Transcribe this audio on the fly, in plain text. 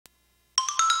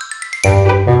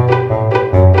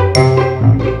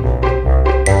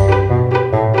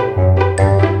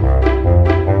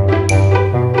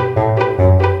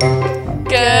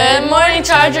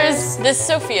Chargers! This is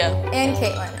Sophia. And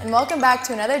Caitlin, and welcome back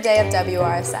to another day of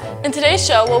Wrsn. In today's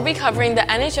show, we'll be covering the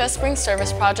NHS Spring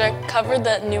Service Project, cover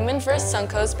the Newman vs.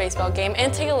 Suncoast baseball game,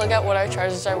 and take a look at what our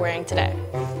Chargers are wearing today.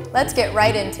 Let's get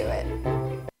right into it.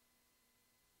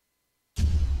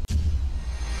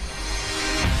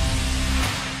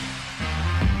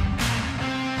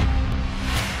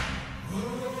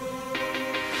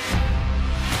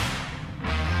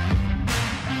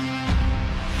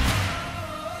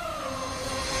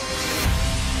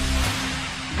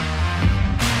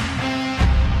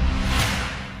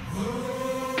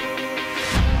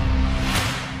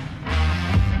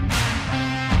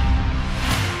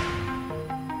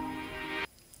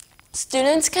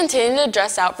 Students continue to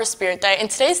dress out for Spirit Day, and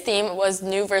today's theme was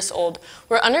New vs. Old,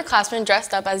 where underclassmen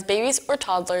dressed up as babies or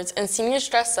toddlers and seniors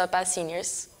dressed up as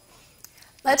seniors.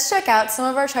 Let's check out some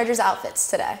of our Chargers outfits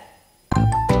today.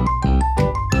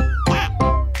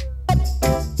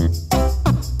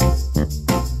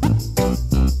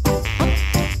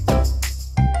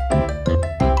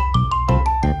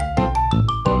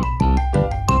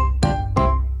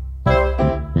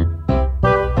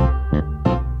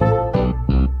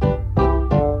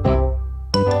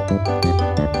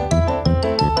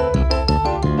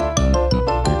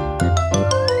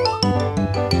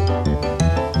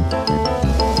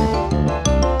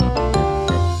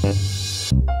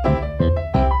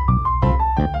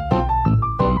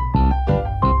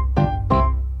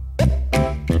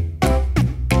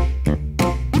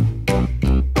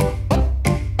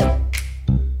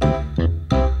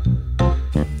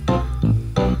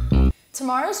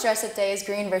 Tomorrow's dress-up day is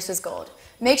green versus gold.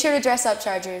 Make sure to dress up,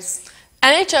 Chargers.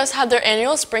 NHS had their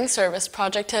annual spring service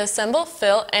project to assemble,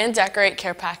 fill, and decorate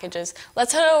care packages.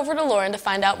 Let's head over to Lauren to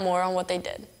find out more on what they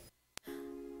did.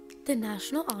 The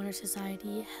National Honor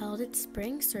Society held its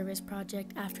spring service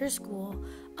project after school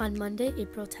on Monday,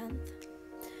 April 10th.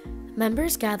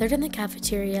 Members gathered in the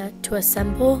cafeteria to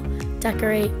assemble,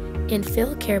 decorate, and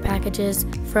fill care packages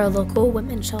for a local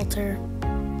women's shelter.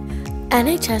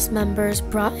 NHS members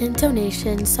brought in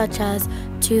donations such as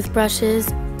toothbrushes,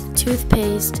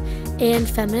 toothpaste, and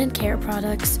feminine care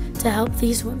products to help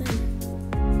these women.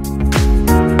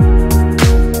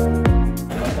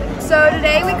 So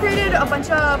today we created a bunch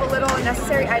of little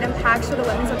necessary item packs for the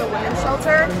women at the women's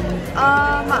shelter.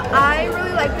 I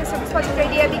really like this service project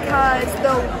idea because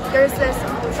there's this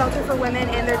shelter for women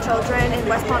and their children in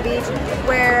West Palm Beach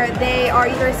where they are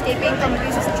either escaping from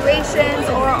abusive situations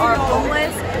or are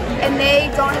homeless, and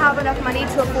they don't have enough money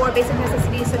to afford basic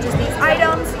necessities such as these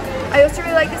items. I also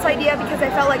really like this idea because I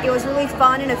felt like it was really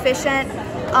fun and efficient.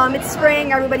 It's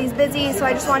spring, everybody's busy, so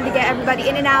I just wanted to get everybody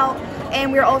in and out.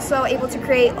 And we were also able to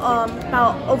create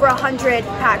about over 100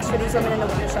 packs for these women in the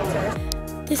women's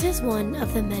shelter. This is one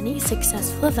of the many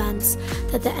successful events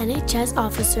that the NHS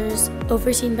officers,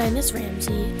 overseen by Ms.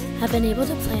 Ramsey, have been able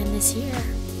to plan this year.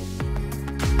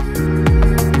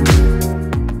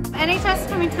 NHS is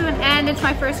coming to an end. It's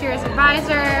my first year as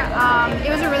advisor.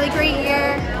 It was a really great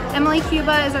year. Emily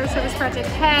Cuba is our service project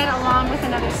head along with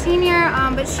another senior,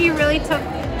 but she really took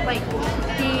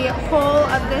the whole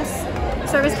of this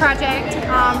service project,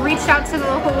 reached out to the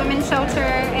local women's shelter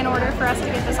in order for us to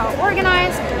get this all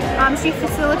organized. She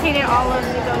facilitated all of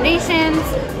the donations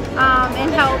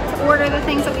and helped order the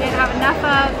things that we didn't have enough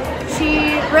of.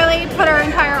 She really put her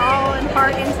entire all and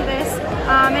heart into this,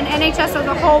 and NHS as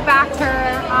a whole backed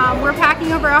her. We're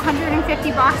packing over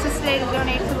 150 boxes today to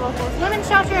donate to the local women's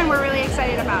shelter, and we're really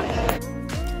excited about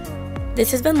it.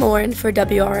 This has been Lauren for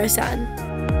Wrsn.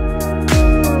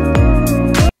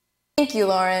 Thank you,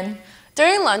 Lauren.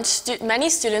 During lunch, many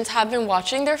students have been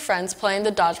watching their friends play in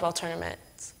the dodgeball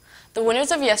tournaments. The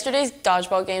winners of yesterday's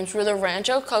dodgeball games were the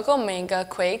Rancho Cucamonga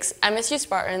Quakes, MSU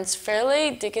Spartans,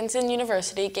 Fairleigh Dickinson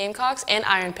University Gamecocks, and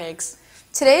Iron Pigs.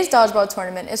 Today's dodgeball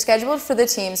tournament is scheduled for the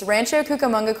teams Rancho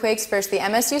Cucamonga Quakes versus the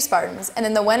MSU Spartans, and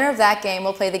then the winner of that game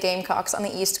will play the Gamecocks on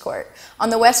the East Court. On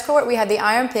the West Court, we have the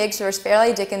Iron Pigs versus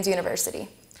Fairleigh Dickinson University.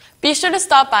 Be sure to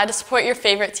stop by to support your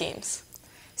favorite teams.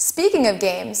 Speaking of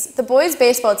games, the boys'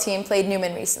 baseball team played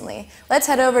Newman recently. Let's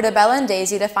head over to Bella and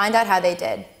Daisy to find out how they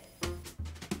did.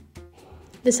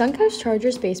 The Suncoast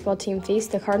Chargers baseball team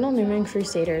faced the Cardinal Newman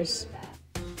Crusaders.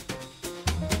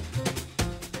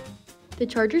 The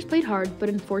Chargers played hard, but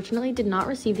unfortunately did not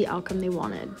receive the outcome they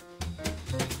wanted.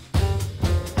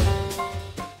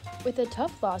 With a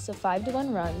tough loss of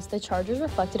 5-1 runs, the Chargers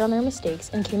reflected on their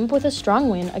mistakes and came up with a strong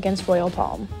win against Royal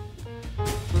Palm.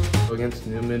 Against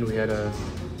Newman, we had a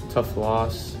tough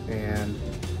loss, and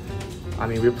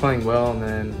we were playing well, and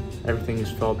then everything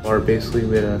just fell apart. Basically,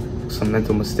 we had some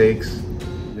mental mistakes.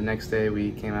 The next day,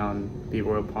 we came out and beat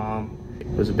Royal Palm. It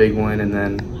was a big win, and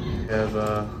then we have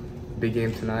big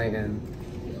game tonight and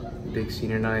big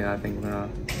senior night. I think we're gonna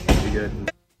be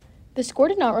good. The score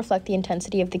did not reflect the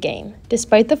intensity of the game.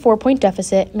 Despite the 4-point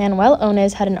deficit, Manuel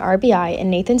Onez had an RBI and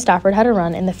Nathan Stafford had a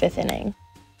run in the 5th inning.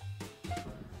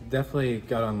 Definitely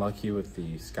got unlucky with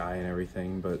the sky and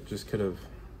everything, but just could have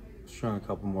strung a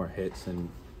couple more hits in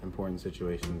important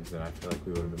situations that I feel like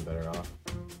we would have been better off.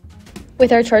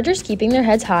 With our Chargers keeping their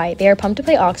heads high, they are pumped to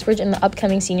play Oxbridge in the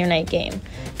upcoming senior night game.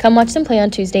 Come watch them play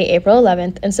on Tuesday, April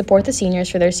 11th, and support the seniors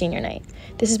for their senior night.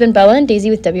 This has been Bella and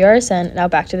Daisy with Wrsn, now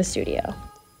back to the studio.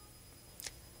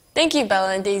 Thank you,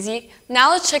 Bella and Daisy. Now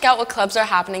let's check out what clubs are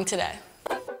happening today.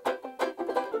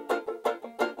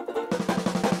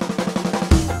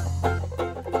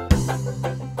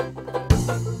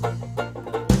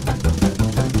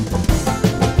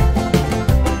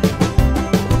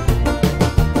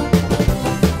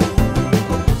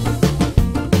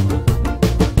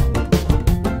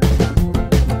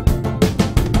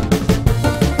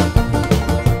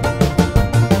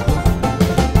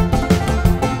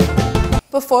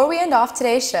 Before we end off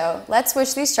today's show, let's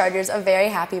wish these Chargers a very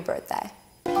happy birthday.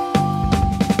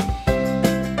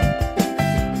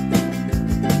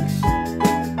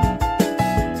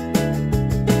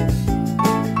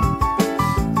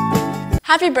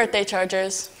 Happy birthday,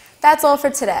 Chargers. That's all for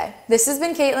today. This has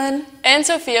been Caitlin and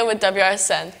Sophia with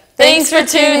Wrsn. Thanks for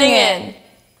tuning in.